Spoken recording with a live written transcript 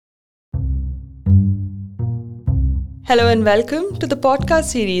Hello and welcome to the podcast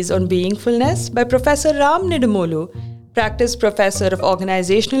series on Beingfulness by Professor Ram Nidamolu, Practice Professor of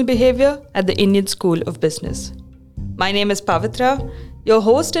Organizational Behavior at the Indian School of Business. My name is Pavitra, your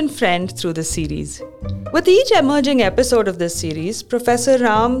host and friend through this series. With each emerging episode of this series, Professor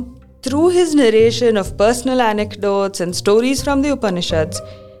Ram, through his narration of personal anecdotes and stories from the Upanishads,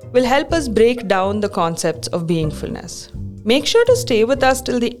 will help us break down the concepts of beingfulness. Make sure to stay with us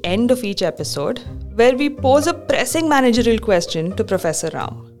till the end of each episode, where we pose a pressing managerial question to Professor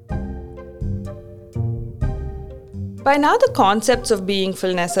Ram. By now, the concepts of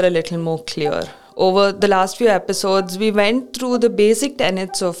beingfulness are a little more clear. Over the last few episodes, we went through the basic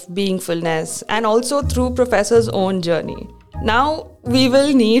tenets of beingfulness and also through Professor's own journey. Now, we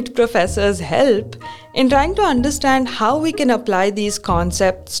will need Professor's help in trying to understand how we can apply these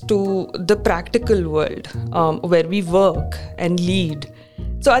concepts to the practical world where we work and lead.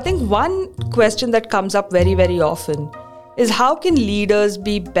 So I think one question that comes up very, very often is how can leaders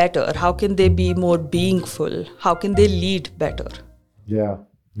be better? How can they be more beingful? How can they lead better? Yeah.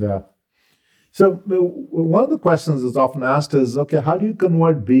 So one of the questions that's often asked is, okay, how do you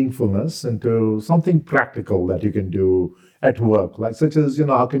convert beingfulness into something practical that you can do at work? Like such as,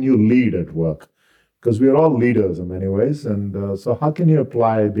 how can you lead at work? Because we are all leaders in many ways. And so how can you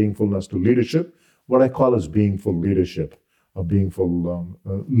apply beingfulness to leadership? What I call as beingful leadership, or beingful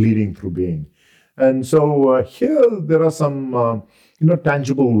leading through being. And so here there are some,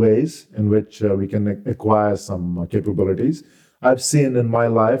 tangible ways in which we can acquire some capabilities. I've seen in my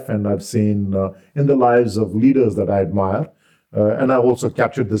life, and I've seen in the lives of leaders that I admire. And I've also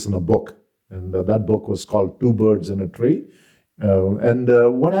captured this in a book. And that book was called Two Birds in a Tree. And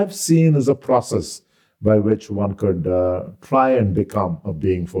what I've seen is a process by which one could try and become a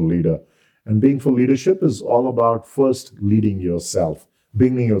beingful leader. And beingful leadership is all about first leading yourself,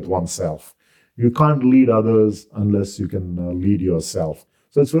 beginning with oneself. You can't lead others unless you can lead yourself.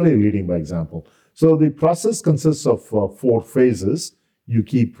 So it's really leading by example. So the process consists of 4 phases. You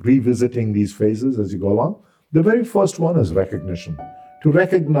keep revisiting these phases as you go along. The very first one is recognition. To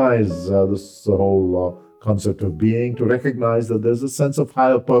recognize this whole concept of being, to recognize that there's a sense of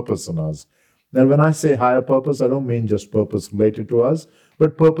higher purpose in us. And when I say higher purpose, I don't mean just purpose related to us,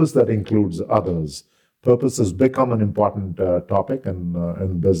 but purpose that includes others. Purpose has become an important topic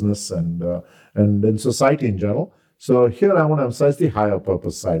in business and in society in general. So here I want to emphasize the higher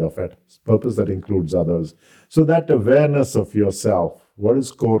purpose side of it, purpose that includes others. So that awareness of yourself, what is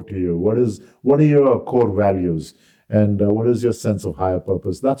core to you, what are your core values, and what is your sense of higher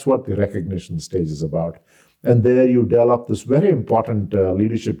purpose? That's what the recognition stage is about. And there you develop this very important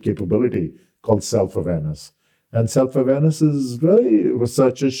leadership capability called self-awareness. And self-awareness is really,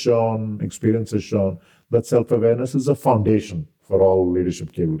 research has shown, experience has shown, that self-awareness is a foundation for all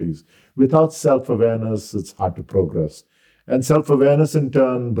leadership capabilities. Without self-awareness, it's hard to progress. And self-awareness, in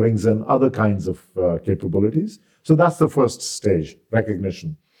turn, brings in other kinds of capabilities. So that's the first stage,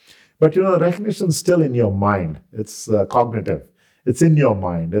 recognition. But, recognition is still in your mind. It's cognitive. It's in your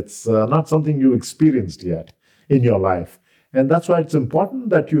mind. It's not something you experienced yet in your life. And that's why it's important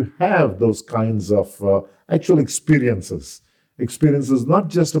that you have those kinds of actual experiences. Experiences not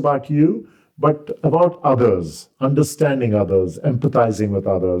just about you, but about others, understanding others, empathizing with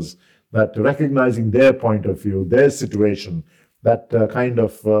others, that recognizing their point of view, their situation, that kind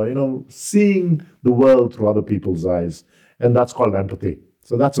of, seeing the world through other people's eyes. And that's called empathy.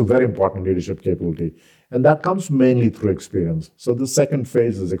 So that's a very important leadership capability. And that comes mainly through experience. So the second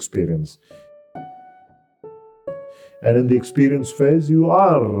phase is experience. And in the experience phase, you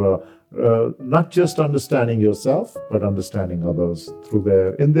are not just understanding yourself, but understanding others through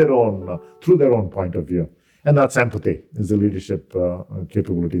their own point of view. And that's empathy, is the leadership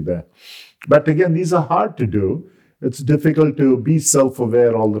capability there. But again, these are hard to do. It's difficult to be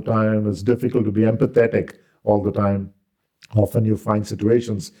self-aware all the time. It's difficult to be empathetic all the time. Often you find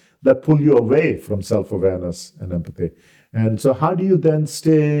situations that pull you away from self-awareness and empathy. And so how do you then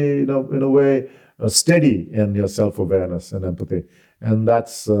stay, in a way, steady in your self-awareness and empathy? And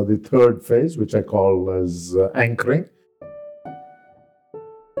that's the third phase, which I call as anchoring.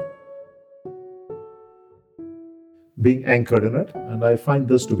 Being anchored in it. And I find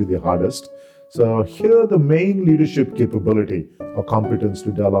this to be the hardest. So here the main leadership capability or competence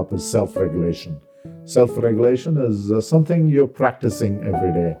to develop is self-regulation. Self-regulation is something you're practicing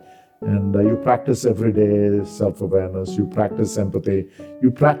every day. And you practice every day self-awareness, you practice empathy,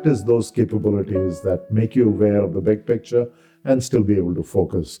 you practice those capabilities that make you aware of the big picture and still be able to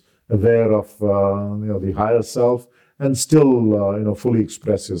focus, aware of the higher self and still fully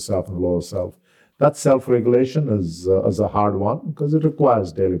express yourself in the lower self. That self-regulation is a hard one because it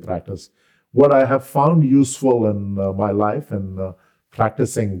requires daily practice. What I have found useful in my life and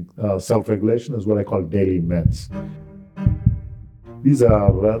practicing self-regulation is what I call daily meds. These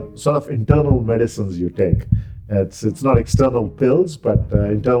are sort of internal medicines you take. It's not external pills, but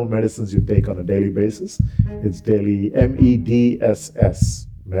internal medicines you take on a daily basis. It's daily MEDSS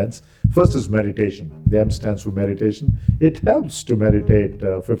meds. First is meditation. The M stands for meditation. It helps to meditate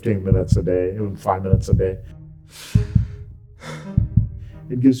 15 minutes a day, even 5 minutes a day.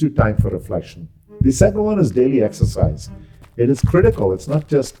 It gives you time for reflection. The second one is daily exercise. It is critical. It's not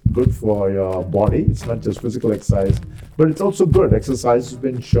just good for your body. It's not just physical exercise, but it's also good. Exercise has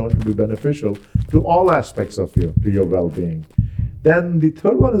been shown to be beneficial to all aspects of you, to your well-being. Then the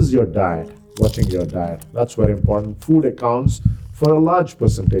third one is your diet, watching your diet. That's very important. Food accounts for a large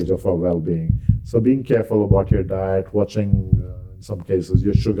percentage of our well-being. So being careful about your diet, watching, in some cases,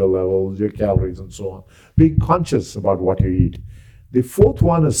 your sugar levels, your calories, and so on. Being conscious about what you eat. The fourth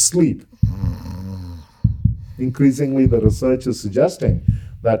one is sleep. Increasingly, the research is suggesting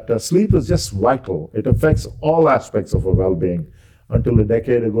that sleep is just vital. It affects all aspects of our well-being. Until a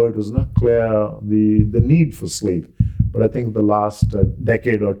decade ago, it was not clear the need for sleep. But I think the last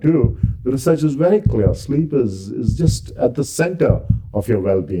decade or two, the research is very clear. Sleep is just at the center of your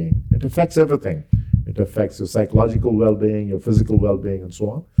well-being. It affects everything. It affects your psychological well-being, your physical well-being, and so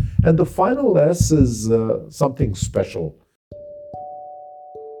on. And the final S is something special.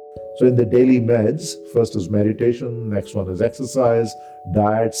 So in the daily meds, first is meditation, next one is exercise,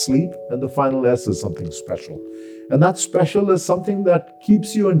 diet, sleep, and the final S is something special. And that special is something that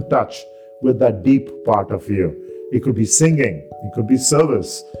keeps you in touch with that deep part of you. It could be singing, it could be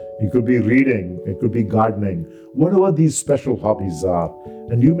service, it could be reading, it could be gardening, whatever these special hobbies are.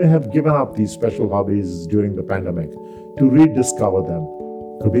 And you may have given up these special hobbies during the pandemic to rediscover them.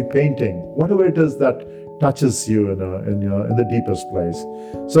 It could be painting, whatever it is that touches you in the deepest place.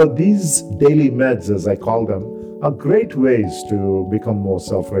 So these daily meds, as I call them, are great ways to become more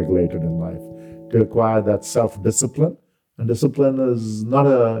self-regulated in life, to acquire that self-discipline. And discipline is not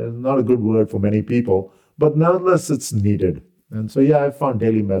a good word for many people, but nevertheless, it's needed. And so, I found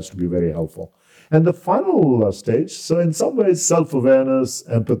daily meds to be very helpful. And the final stage, so in some ways, self-awareness,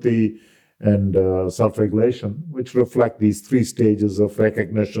 empathy, and self-regulation, which reflect these three stages of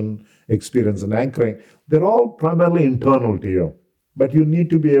recognition, experience, and anchoring, they're all primarily internal to you. But you need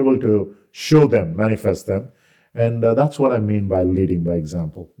to be able to show them, manifest them. And that's what I mean by leading by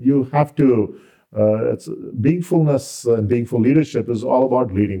example. You have to, beingfulness and beingful leadership is all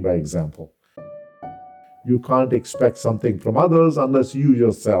about leading by example. You can't expect something from others unless you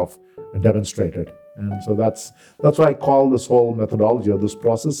yourself demonstrate it. And so that's why I call this whole methodology or this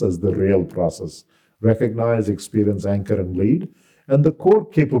process as the real process. Recognize, experience, anchor, and lead. And the core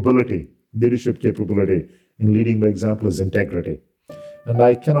capability, leadership capability in leading by example is integrity. And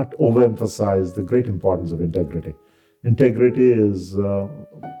I cannot overemphasize the great importance of integrity. Integrity is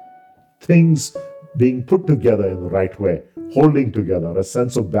things being put together in the right way, holding together, a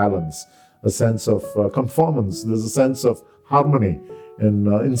sense of balance, a sense of conformance. There's a sense of harmony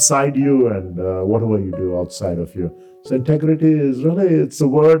inside you and whatever you do outside of you. So integrity is really, it's a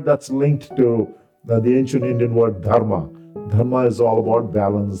word that's linked to the ancient Indian word dharma. Dharma is all about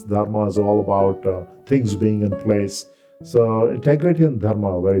balance. Dharma is all about things being in place. So integrity and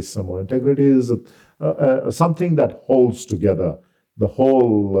dharma are very similar. Integrity is something that holds together. The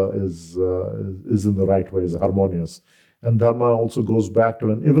whole is in the right way, is harmonious. And dharma also goes back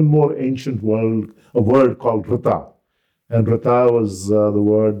to an even more ancient word called rita. And rita was the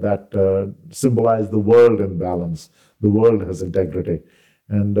word that symbolized the world in balance. The world has integrity.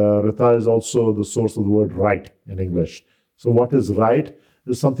 And rita is also the source of the word right in English. So what is right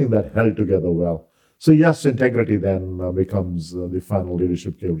is something that held together well. So yes, integrity then becomes the final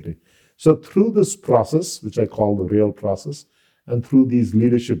leadership capability. So through this process, which I call the real process, and through these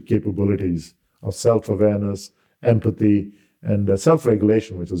leadership capabilities of self-awareness, empathy, and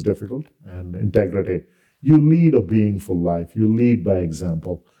self-regulation, which is difficult, and integrity, you lead a beingful life. You lead by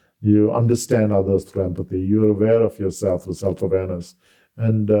example. You understand others through empathy. You're aware of yourself through self-awareness.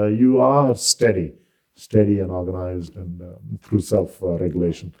 And you are steady and organized and through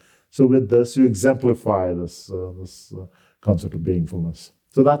self-regulation. So with this, you exemplify this concept of beingfulness.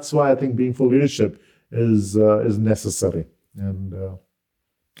 So that's why I think beingful leadership is necessary. And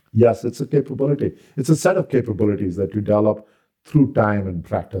yes, it's a capability. It's a set of capabilities that you develop through time and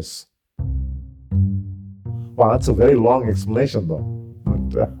practice. Wow, that's a very long explanation, though.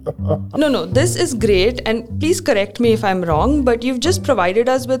 No, this is great. And please correct me if I'm wrong, but you've just provided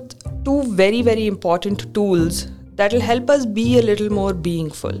us with two very, very important tools that will help us be a little more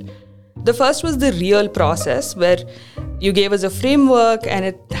beingful. The first was the real process, where you gave us a framework and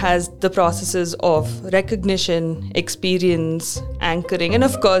it has the processes of recognition, experience, anchoring, and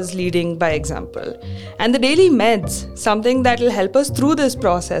of course, leading by example. And the daily meds, something that will help us through this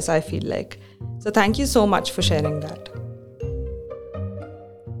process, I feel like. So thank you so much for sharing that.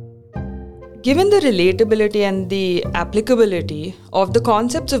 Given the relatability and the applicability of the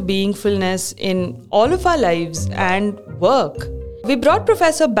concepts of beingfulness in all of our lives and work, we brought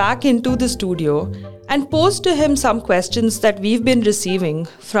Professor back into the studio and posed to him some questions that we've been receiving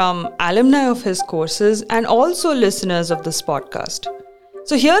from alumni of his courses and also listeners of this podcast.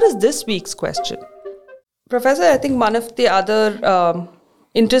 So here is this week's question. Professor, I think one of the other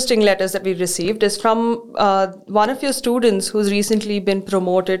interesting letters that we received is from one of your students who's recently been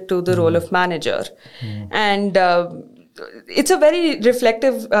promoted to the role of manager. And it's a very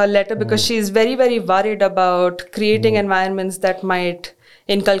reflective letter because she's very, very worried about creating environments that might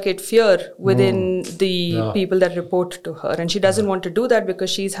inculcate fear within the people that report to her. And she doesn't want to do that because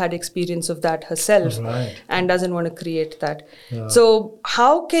she's had experience of that herself and doesn't want to create that. So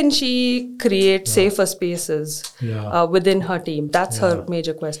how can she create safer spaces within her team? That's her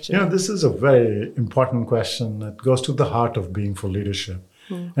major question. This is a very important question. It goes to the heart of being for leadership.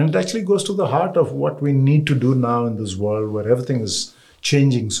 And it actually goes to the heart of what we need to do now in this world where everything is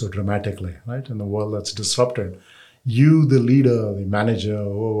changing so dramatically, right? In a world that's disrupted. You, the leader, the manager,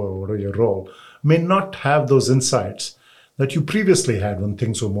 or whatever your role, may not have those insights that you previously had when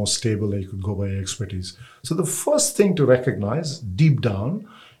things were more stable and you could go by your expertise. So the first thing to recognize deep down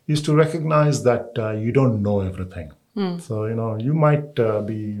is to recognize that you don't know everything. So, you might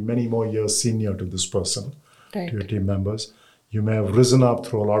be many more years senior to this person, to your team members. You may have risen up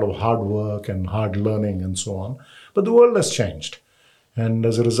through a lot of hard work and hard learning and so on. But the world has changed. And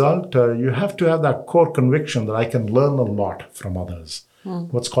as a result, you have to have that core conviction that I can learn a lot from others.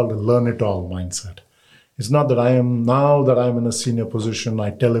 What's called a learn-it-all mindset. It's not that now that I'm in a senior position, I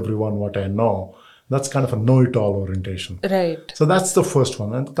tell everyone what I know. That's kind of a know-it-all orientation. Right. So that's the first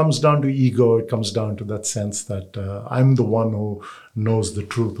one. And it comes down to ego. It comes down to that sense that I'm the one who knows the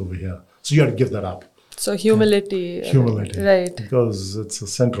truth over here. So you got to give that up. So humility. Humility. Right. Because it's a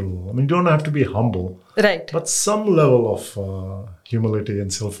central, you don't have to be humble. Right. But some level of humility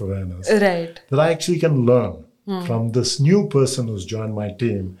and self-awareness. Right. That I actually can learn from this new person who's joined my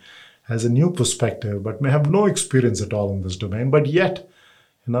team, has a new perspective, but may have no experience at all in this domain, but yet,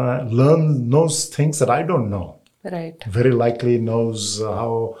 knows things that I don't know. Right. Very likely knows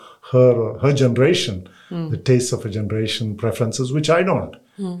how her generation, the tastes of a generation, preferences, which I don't.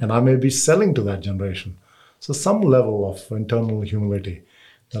 And I may be selling to that generation. So some level of internal humility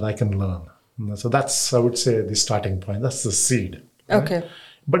that I can learn. So that's, I would say, the starting point. That's the seed. Right? Okay.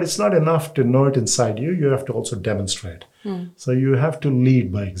 But it's not enough to know it inside you. You have to also demonstrate. So you have to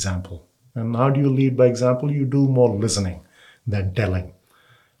lead by example. And how do you lead by example? You do more listening than telling.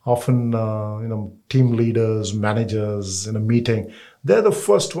 Often, team leaders, managers in a meeting, they're the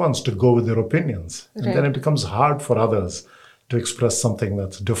first ones to go with their opinions. And then it becomes hard for others to express something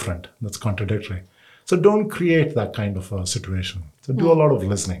that's different, that's contradictory. So don't create that kind of a situation. So do a lot of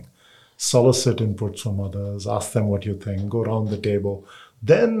listening. Solicit inputs from others, ask them what you think, go around the table.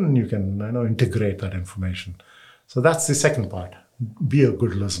 Then you can integrate that information. So that's the second part. Be a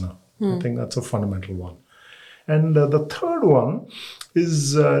good listener. I think that's a fundamental one. And the third one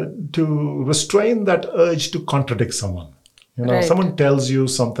is to restrain that urge to contradict someone. Someone tells you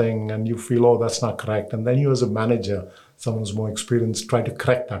something and you feel, oh, that's not correct. And then you as a manager, someone who's more experienced, try to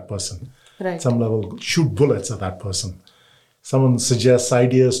correct that person. At some level, shoot bullets at that person. Someone suggests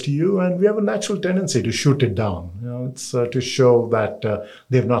ideas to you and we have a natural tendency to shoot it down. It's to show that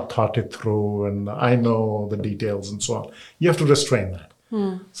they've not thought it through and I know the details and so on. You have to restrain that.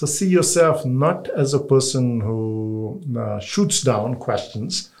 So see yourself not as a person who shoots down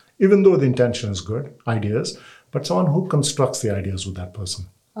questions, even though the intention is good, ideas, but someone who constructs the ideas with that person.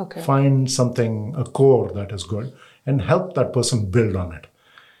 Okay. Find something, a core that is good, and help that person build on it.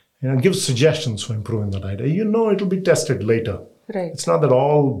 Give suggestions for improving that idea. It'll be tested later. Right. It's not that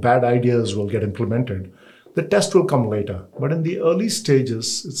all bad ideas will get implemented. The test will come later. But in the early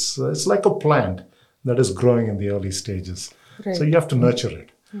stages, it's like a plant that is growing in the early stages. Right. So you have to nurture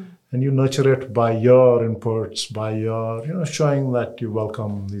it. And you nurture it by your inputs, by your, showing that you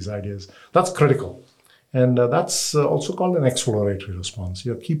welcome these ideas. That's critical. And that's also called an exploratory response.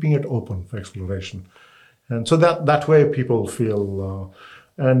 You're keeping it open for exploration. And so that way people feel...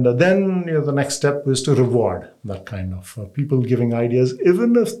 and then the next step is to reward that kind of people giving ideas,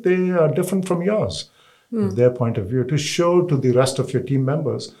 even if they are different from yours, their point of view, to show to the rest of your team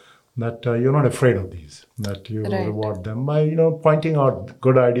members that you're not afraid of these, that you reward them by, pointing out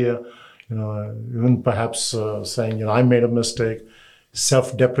good idea. Even perhaps saying, I made a mistake.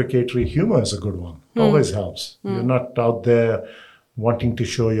 Self-deprecatory humor is a good one. Always helps. You're not out there wanting to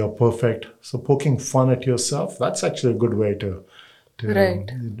show you're perfect. So poking fun at yourself, that's actually a good way to Right.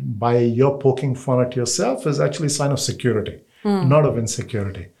 by your poking fun at yourself is actually a sign of security, not of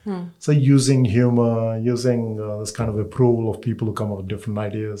insecurity. So using humor, using this kind of approval of people who come up with different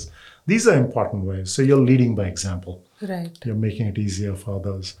ideas, these are important ways. So you're leading by example. Right. You're making it easier for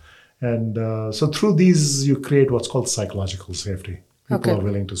others. And so through these, you create what's called psychological safety. People are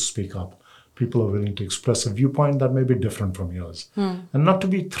willing to speak up. People are willing to express a viewpoint that may be different from yours. And not to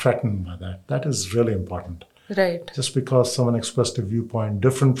be threatened by that. That is really important. Right. Just because someone expressed a viewpoint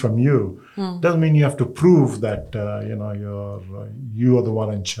different from you doesn't mean you have to prove that you are the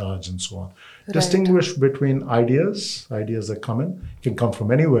one in charge and so on. Right. Distinguish between ideas that come in, can come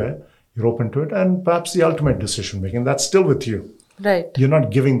from anywhere, you're open to it, and perhaps the ultimate decision making, that's still with you. Right. You're not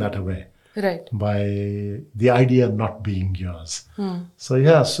giving that away Right. by the idea not being yours. So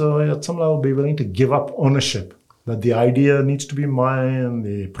at some level be willing to give up ownership, that the idea needs to be mine,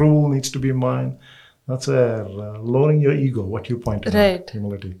 the approval needs to be mine. That's where lowering your ego, what you pointed out,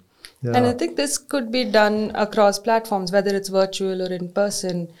 humility. Yeah. And I think this could be done across platforms, whether it's virtual or in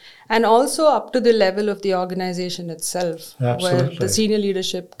person, and also up to the level of the organization itself, Absolutely. where the senior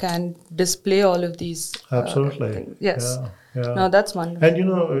leadership can display all of these things. Yes. Yeah. No, that's wonderful. And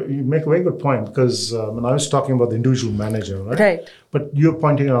you make a very good point, because when I was talking about the individual manager, right? Right. But you're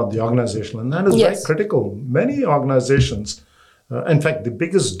pointing out the organization, and that is very critical. Many organizations, in fact, the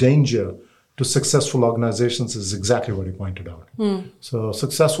biggest danger to successful organizations is exactly what you pointed out. So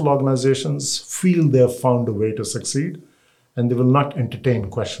successful organizations feel they have found a way to succeed, and they will not entertain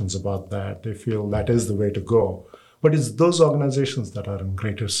questions about that. They feel that is the way to go. But it's those organizations that are in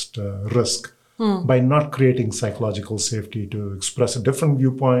greatest risk by not creating psychological safety to express a different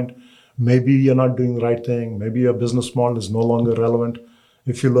viewpoint. Maybe you're not doing the right thing. Maybe your business model is no longer relevant.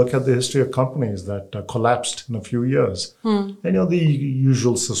 If you look at the history of companies that collapsed in a few years, the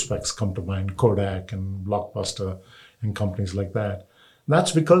usual suspects come to mind, Kodak and Blockbuster and companies like that.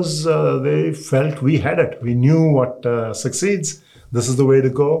 That's because they felt we had it. We knew what succeeds. This is the way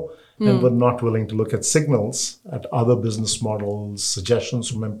to go. And were not willing to look at signals, at other business models, suggestions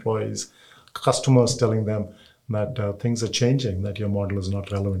from employees, customers telling them that things are changing, that your model is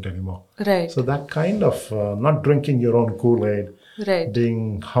not relevant anymore. Right. So that kind of not drinking your own Kool-Aid, Right.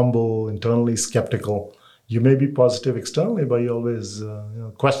 being humble, internally skeptical. You may be positive externally, but you're always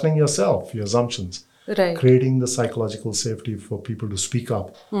questioning yourself, your assumptions. Right. Creating the psychological safety for people to speak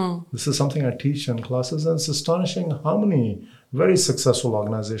up. This is something I teach in classes, and it's astonishing how many very successful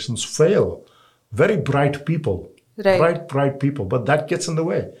organizations fail. Very bright people. Right. Bright people, but that gets in the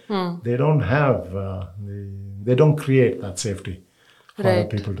way. They don't have, they don't create that safety for other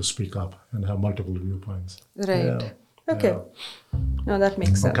people to speak up and have multiple viewpoints. Right. Yeah. Okay. No, that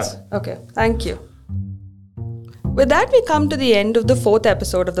makes sense. Okay. Okay. Thank you. With that, we come to the end of the 4th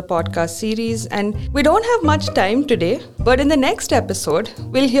episode of the podcast series, and we don't have much time today, but in the next episode,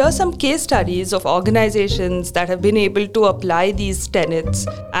 we'll hear some case studies of organizations that have been able to apply these tenets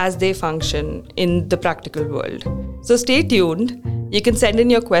as they function in the practical world. So stay tuned. You can send in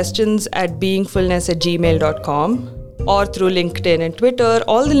your questions at beingfulness@gmail.com or through LinkedIn and Twitter.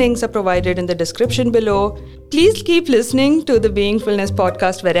 All the links are provided in the description below. Please keep listening to the Beingfulness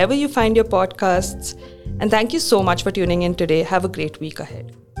podcast wherever you find your podcasts. And thank you so much for tuning in today. Have a great week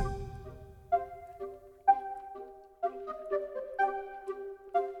ahead.